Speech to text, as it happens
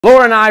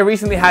Laura and I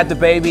recently had the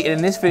baby, and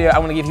in this video I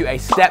want to give you a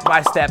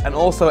step-by-step and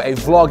also a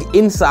vlog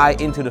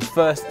insight into the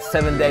first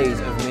 7 days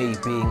of me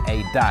being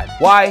a dad.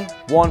 Why?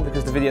 One,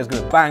 because the video is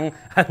going to bang,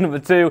 and number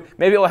two,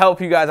 maybe it will help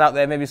you guys out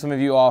there. Maybe some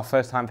of you are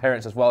first-time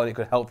parents as well, and it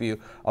could help you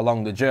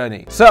along the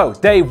journey. So,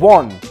 day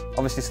one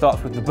obviously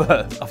starts with the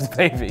birth of the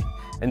baby,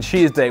 and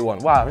she is day one.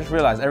 Wow, I just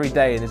realized every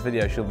day in this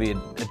video she'll be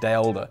a day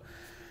older.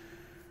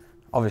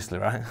 Obviously,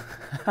 right?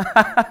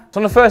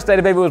 So on the first day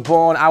the baby was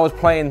born, I was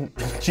playing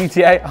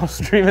GTA, I was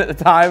streaming at the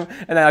time,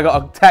 and then I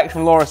got a text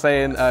from Laura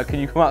saying, can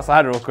you come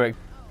outside real quick?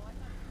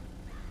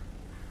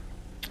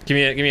 Give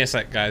me a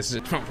sec, guys.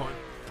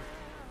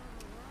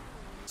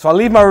 So I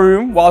leave my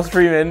room while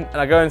streaming, and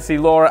I go and see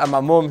Laura and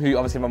my mum, who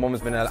obviously my mum has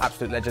been an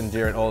absolute legend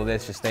during all of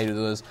this. She stayed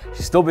with us.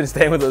 She's still been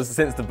staying with us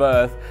since the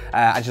birth,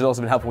 and she's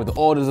also been helping with the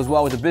orders as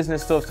well, with the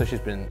business stuff, so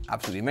she's been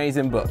absolutely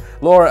amazing. But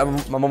Laura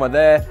and my mum are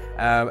there,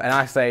 and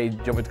I say, do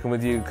you want me to come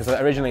with you? Because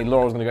originally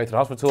Laura was going to go to the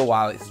hospital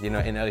while it's, you know,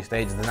 in early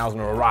stages, and I was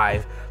going to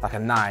arrive like a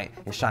knight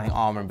in shining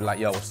armor and be like,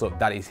 yo, what's up,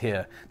 daddy's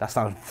here. That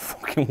sounds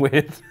fucking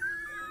weird.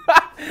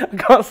 I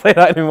can't say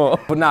that anymore.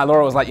 But nah,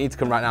 Laura was like, you need to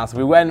come right now. So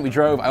we went, we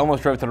drove. I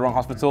almost drove to the wrong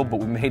hospital, but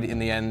we made it in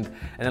the end.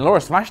 And then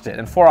Laura smashed it.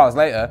 And 4 hours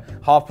later,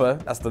 Harper,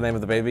 that's the name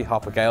of the baby,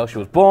 Harper Gale, she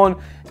was born.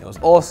 It was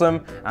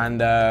awesome. And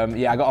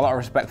yeah, I got a lot of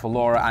respect for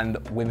Laura and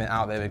women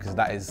out there, because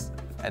that is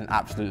an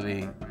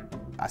absolutely,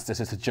 that's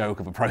just a joke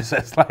of a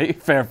process.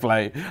 Like, fair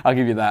play, I'll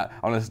give you that,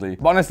 honestly.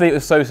 But honestly, it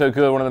was so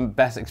good. One of the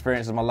best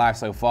experiences of my life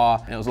so far.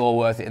 And it was all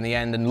worth it in the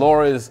end. And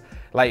Laura's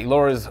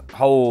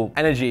whole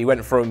energy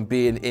went from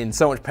being in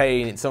so much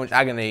pain, in so much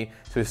agony,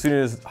 to as soon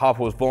as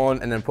Harper was born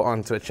and then put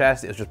onto her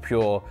chest, it was just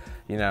pure,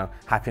 you know,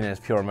 happiness,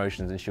 pure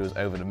emotions, and she was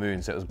over the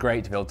moon. So it was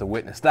great to be able to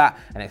witness that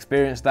and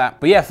experience that.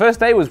 But yeah, first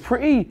day was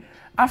pretty,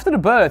 after the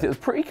birth, it was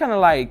pretty kind of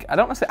like, I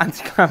don't want to say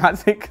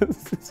anticlimactic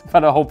because it's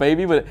about a whole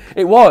baby, but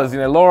it was, you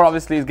know, Laura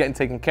obviously is getting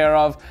taken care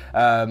of.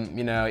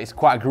 You know, it's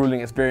quite a grueling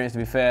experience, to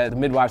be fair. The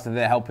midwives are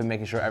there helping,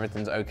 making sure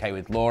everything's okay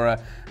with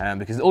Laura,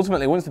 because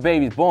ultimately once the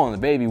baby's born, the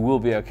baby will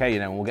be okay, you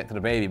know, and we'll get to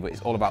the baby, but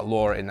it's all about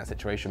Laura in that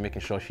situation,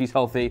 making sure she's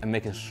healthy and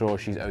making sure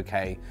she's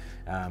okay,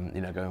 you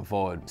know, going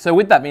forward. So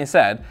with that being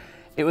said,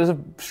 it was a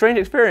strange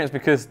experience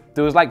because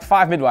there was like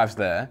 5 midwives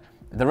there,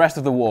 the rest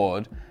of the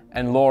ward,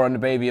 and Laura and the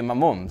baby and my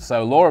mum.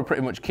 So Laura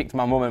pretty much kicked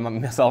my mum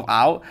and myself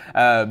out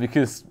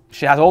because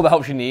she has all the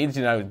help she needs.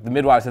 You know, the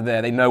midwives are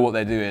there, they know what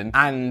they're doing.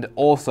 And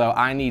also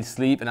I need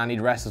sleep and I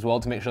need rest as well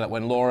to make sure that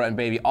when Laura and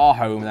baby are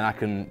home, then I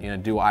can, you know,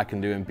 do what I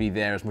can do and be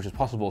there as much as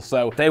possible.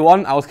 So day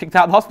one, I was kicked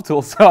out of the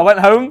hospital. So I went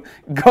home,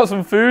 got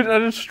some food, and I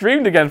just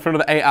streamed again for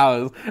another 8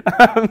 hours.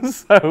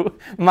 So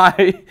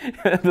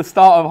the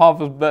start of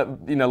Harper's,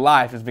 you know,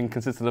 life has been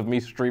consistent of me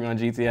streaming on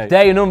GTA.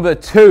 Day number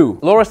 2,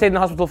 Laura stayed in the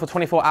hospital for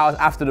 24 hours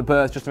after the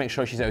birth just to make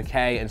sure she's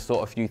okay and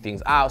sort a few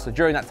things out. So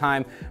during that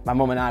time, my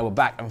mum and I were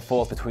back and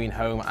forth between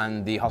home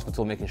and the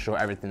hospital, making sure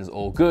everything's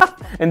all good.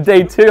 And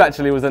day 2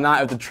 actually was the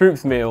night of the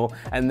troops meal,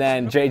 and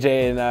then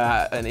JJ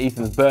and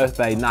Ethan's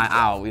birthday night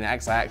out, you know,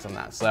 XIX on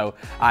that. So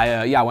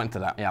yeah, I went to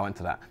that. Yeah, I went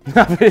to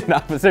that.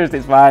 No, but seriously,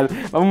 it's fine.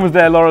 My mum was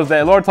there, Laura was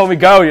there. Laura told me,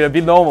 go, you know,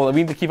 be normal. We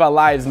need to keep our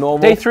lives normal.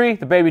 Day 3,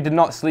 the baby did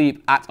not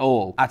sleep at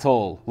all.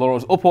 Laura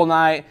was up all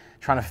night,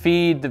 trying to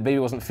feed, the baby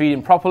wasn't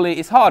feeding properly.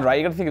 It's hard, right?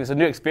 You gotta think of it, it's a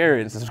new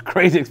experience. It's a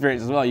crazy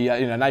experience as well.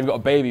 You know, now you've got a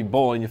baby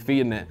born and you're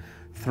feeding it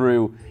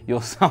through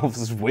yourself.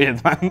 This is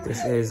weird, man.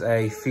 This is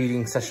a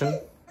feeding session.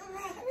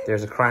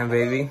 There's a crying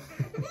baby.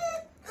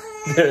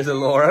 There's a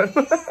Laura.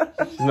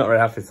 She's not very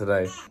happy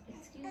today.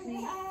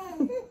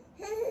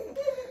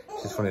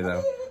 She's funny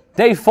though.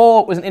 Day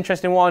 4 was an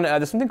interesting one.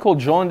 There's something called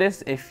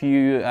jaundice. If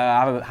you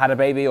have had a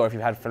baby, or if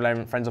you've had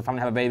friends or family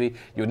have a baby,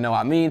 you would know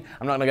what I mean.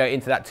 I'm not gonna go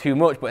into that too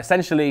much, but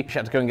essentially she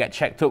had to go and get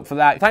checked up for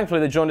that.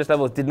 Thankfully the jaundice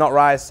levels did not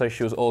rise, so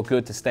she was all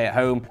good to stay at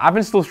home. I've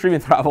been still streaming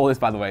throughout all this,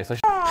 by the way, so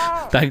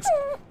thanks.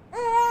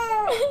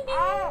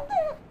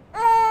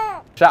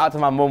 Shout out to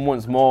my mum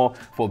once more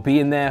for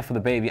being there for the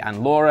baby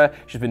and Laura.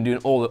 She's been doing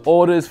all the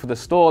orders for the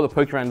store, the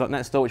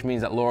Pokemon.net store, which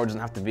means that Laura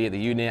doesn't have to be at the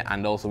unit,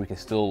 and also we can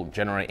still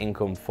generate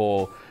income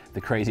for the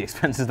crazy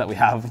expenses that we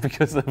have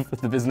because of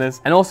the business.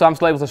 And also I'm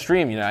still able to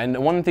stream, you know, and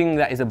one thing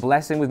that is a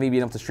blessing with me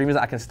being able to stream is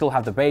that I can still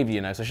have the baby,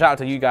 you know. So shout out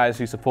to you guys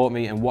who support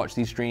me and watch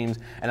these streams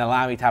and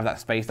allow me to have that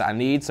space that I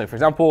need. So for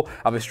example,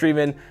 I'll be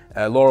streaming,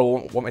 Laura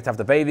will want me to have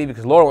the baby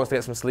because Laura wants to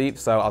get some sleep,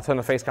 so I'll turn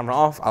the face camera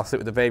off, I'll sit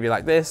with the baby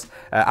like this.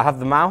 I have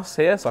the mouse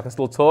here so I can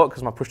still talk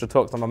because my push to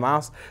talk's on my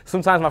mouse.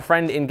 Sometimes my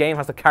friend in game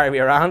has to carry me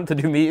around to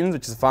do meetings,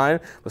 which is fine,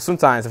 but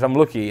sometimes if I'm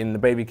lucky and the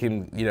baby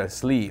can, you know,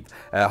 sleep,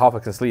 Harper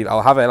can sleep,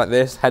 I'll have it like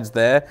this, head's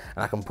there,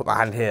 and I can put my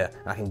hand here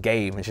and I can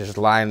game, and she's just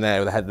lying there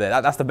with her head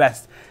there. That's the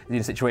best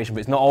situation,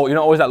 but it's not you're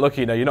not always that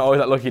lucky, you know. You're not always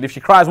that lucky. And if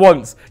she cries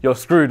once, you're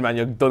screwed, man.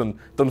 You're done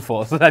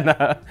for. So then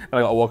I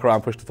gotta walk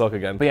around, push to talk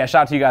again. But yeah,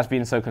 shout out to you guys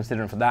being so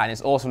considerate for that, and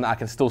it's awesome that I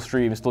can still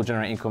stream, still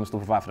generate income, still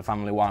provide for the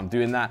family while I'm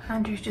doing that.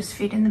 Andrew's just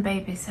feeding the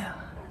baby, so I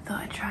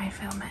thought I'd try and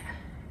film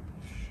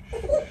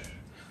it.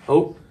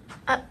 Oh.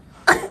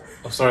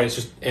 Oh, sorry, it's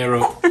just air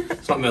up.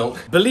 It's not milk.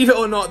 Believe it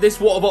or not, this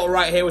water bottle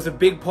right here was a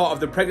big part of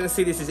the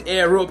pregnancy. This is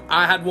Air Up.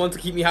 I had one to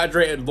keep me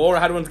hydrated. Laura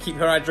had one to keep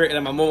her hydrated,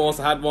 and my mum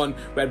also had one.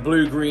 We had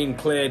blue, green,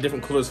 clear,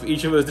 different colours for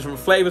each of us, different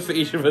flavours for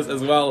each of us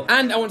as well.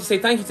 And I want to say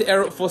thank you to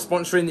Air Up for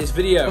sponsoring this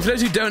video. For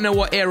those who don't know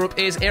what Air Up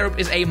is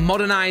a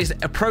modernised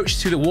approach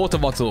to the water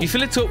bottle. You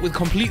fill it up with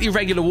completely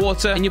regular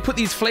water, and you put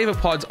these flavour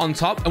pods on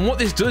top. And what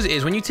this does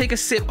is, when you take a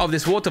sip of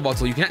this water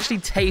bottle, you can actually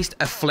taste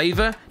a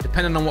flavour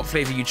depending on what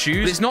flavour you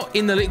choose. But it's not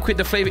in the liquid.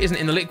 The flavour isn't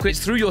in the liquid.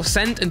 It's through your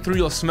scent and through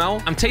your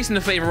smell. I'm tasting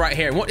the flavour right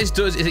here, and what this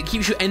does is it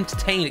keeps you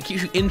entertained. It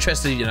keeps you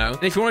interested, you know.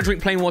 And if you want to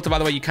drink plain water, by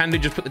the way, you can do.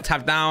 Just put the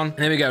tab down, and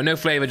there we go. No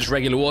flavour, just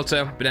regular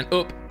water. But then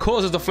Up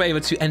causes the flavour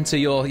to enter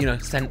your, you know,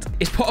 scent.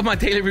 It's part of my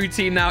daily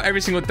routine now.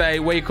 Every single day,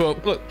 wake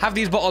up, look, have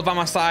these bottles by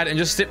my side, and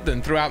just sip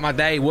them throughout my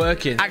day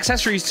working.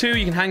 Accessories too.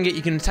 You can hang it.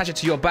 You can attach it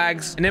to your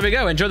bags. And there we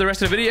go. Enjoy the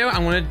rest of the video.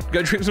 I'm gonna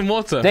go drink some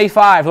water. Day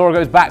 5, Laura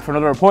goes back for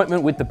another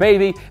appointment with the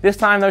baby. This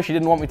time though, she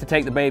didn't want me to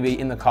take the baby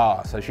in the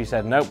car. So she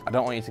said, nope, I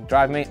don't want you to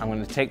drive me. I'm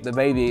gonna take the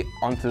baby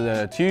onto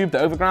the tube, the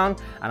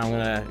overground, and I'm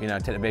gonna, you know,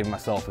 take the baby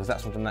myself, because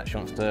that's something that she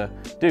wants to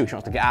do. She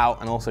wants to get out,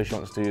 and also she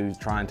wants to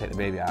try and take the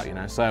baby out, you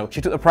know. So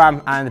she took the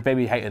pram, and the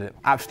baby hated it.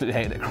 Absolutely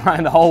hated it.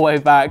 Crying the whole way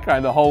back,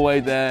 crying the whole way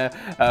there.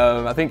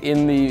 I think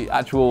in the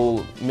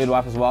actual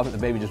midwife as well, I think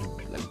the baby just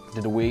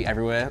did a wee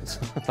everywhere.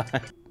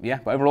 Yeah,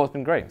 but overall it's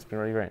been great. It's been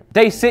really great.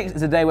 Day 6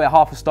 is the day where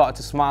Harper started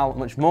to smile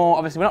much more.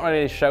 Obviously, we're not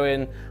really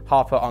showing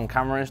Harper on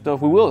camera and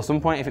stuff. We will at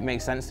some point if it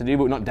makes sense to do,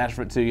 but we're not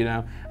desperate to, you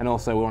know. And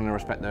also we want to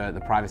respect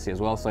the privacy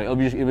as well. So it'll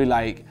be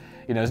like,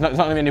 you know, it's not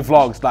gonna be any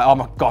vlogs like, oh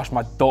my gosh,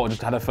 my daughter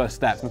just had her first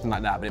steps, nothing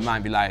like that. But it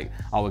might be like,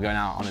 oh, we're going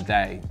out on a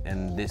day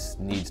and this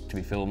needs to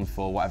be filmed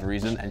for whatever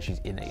reason, and she's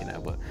in it, you know.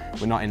 But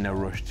we're not in no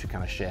rush to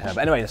kind of share her.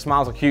 But anyway, the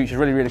smiles are cute. She's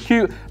really, really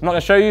cute. I'm not gonna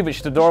show you, but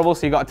she's adorable,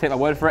 so you got to take my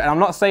word for it. And I'm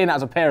not saying that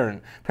as a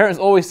parent. Parents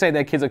always say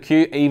their kids are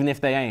cute, even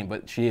if they ain't,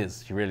 but she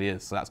is. She really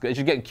is. So that's good.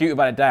 She's getting cute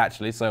about a day,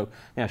 actually. So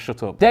yeah,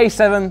 shut up. Day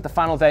 7, the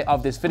final day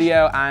of this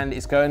video, and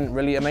it's going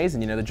really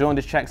amazing. You know, the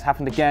jaundice checks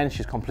happened again.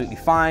 She's completely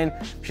fine.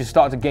 She's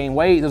started to gain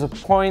weight. There's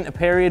a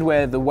period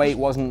where the weight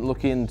wasn't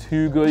looking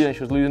too good. You know, she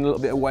was losing a little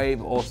bit of weight,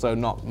 but also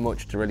not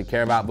much to really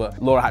care about.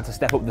 But Laura had to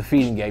step up the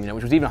feeding game, you know,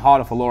 which was even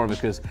harder for Laura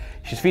because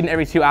she's feeding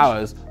every 2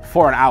 hours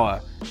for an hour.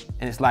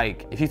 And it's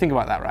like, if you think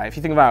about that, right? If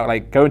you think about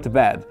like going to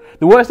bed,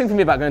 the worst thing for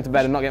me about going to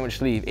bed and not getting much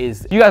sleep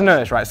is, you guys know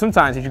this, right?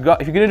 Sometimes if you're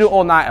gonna do it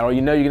all night, or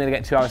you know you're gonna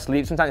get 2 hours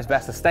sleep, sometimes it's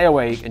best to stay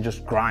awake and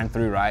just grind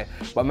through, right?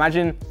 But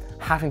imagine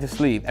having to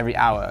sleep every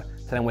hour,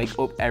 to then wake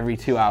up every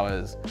 2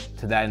 hours,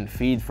 to then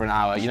feed for an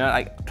hour, you know,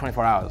 like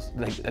 24 hours,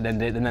 like, and then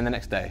the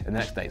next day, and the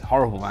next day. It's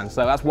horrible, man.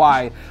 So that's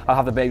why I'll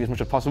have the baby as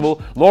much as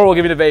possible. Laura will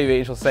give me the baby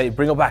and she'll say,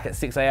 bring her back at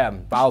 6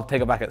 a.m. But I'll take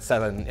her back at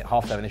 7,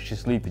 half 7 if she's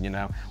sleeping, you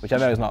know, which I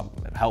know is not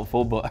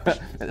helpful, but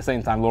at the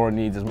same time, Laura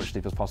needs as much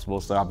sleep as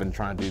possible. So I've been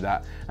trying to do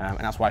that. And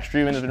that's why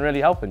streaming has been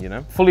really helping, you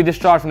know. Fully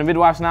discharged from the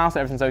midwives now, so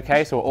everything's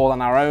okay. So we're all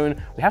on our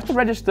own. We have to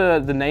register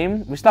the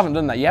name. We still haven't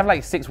done that. You have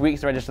like 6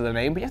 weeks to register the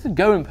name, but you have to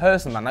go in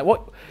person, man. Like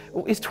what?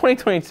 It's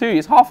 2022,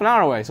 it's half an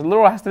hour away. So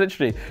Laura has to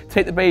literally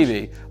take the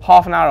baby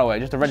half an hour away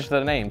just to register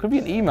the name. Could be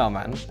an email,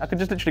 man. I could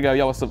just literally go,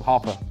 yo, what's up,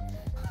 Harper?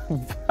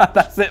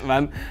 That's it,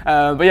 man.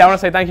 But yeah, I want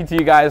to say thank you to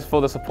you guys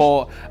for the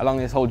support along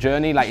this whole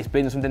journey. Like, it's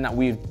been something that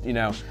we've, you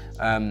know,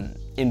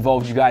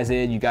 involved you guys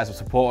in. You guys have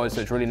supported,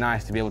 so it's really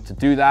nice to be able to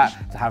do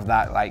that, to have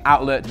that like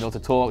outlet, to be able to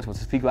talk, to be able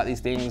to speak about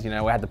these things. You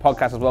know, we had the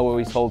podcast as well where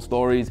we told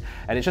stories,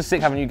 and it's just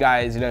sick having you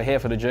guys, you know, here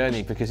for the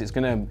journey, because it's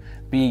gonna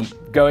be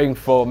going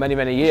for many,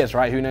 many years,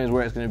 right? Who knows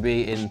where it's gonna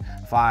be in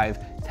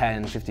 5,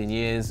 10, 15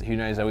 years? Who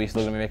knows, are we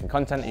still gonna be making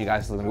content? Are you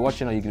guys still gonna be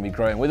watching? Are you gonna be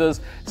growing with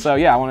us? So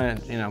yeah, I wanna,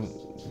 you know,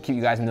 keep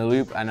you guys in the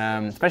loop,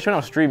 and especially when I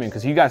was streaming,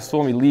 because you guys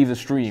saw me leave the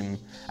stream.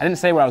 I didn't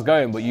say where I was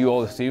going, but you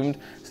all assumed.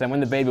 So then when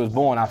the baby was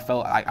born, I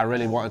felt like I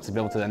really wanted to be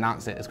able to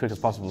announce it as quick as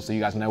possible so you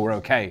guys know we're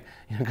okay.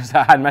 Because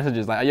I had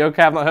messages like, are you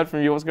okay? I've not heard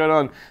from you, what's going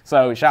on?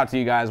 So shout out to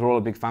you guys, we're all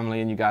a big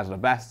family and you guys are the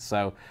best.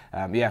 So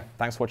yeah,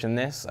 thanks for watching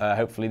this.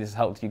 Hopefully this has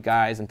helped you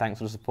guys, and thanks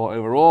for the support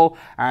overall.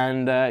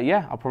 And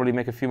yeah, I'll probably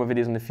make a few more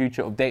videos in the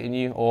future updating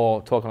you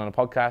or talking on a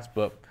podcast,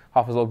 but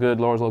Harper's all good,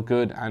 Laura's all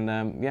good,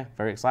 and yeah,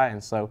 very exciting.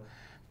 So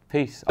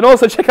peace. And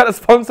also check out the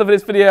sponsor for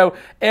this video,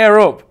 Air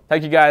Up.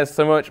 Thank you guys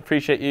so much,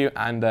 appreciate you,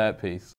 and peace.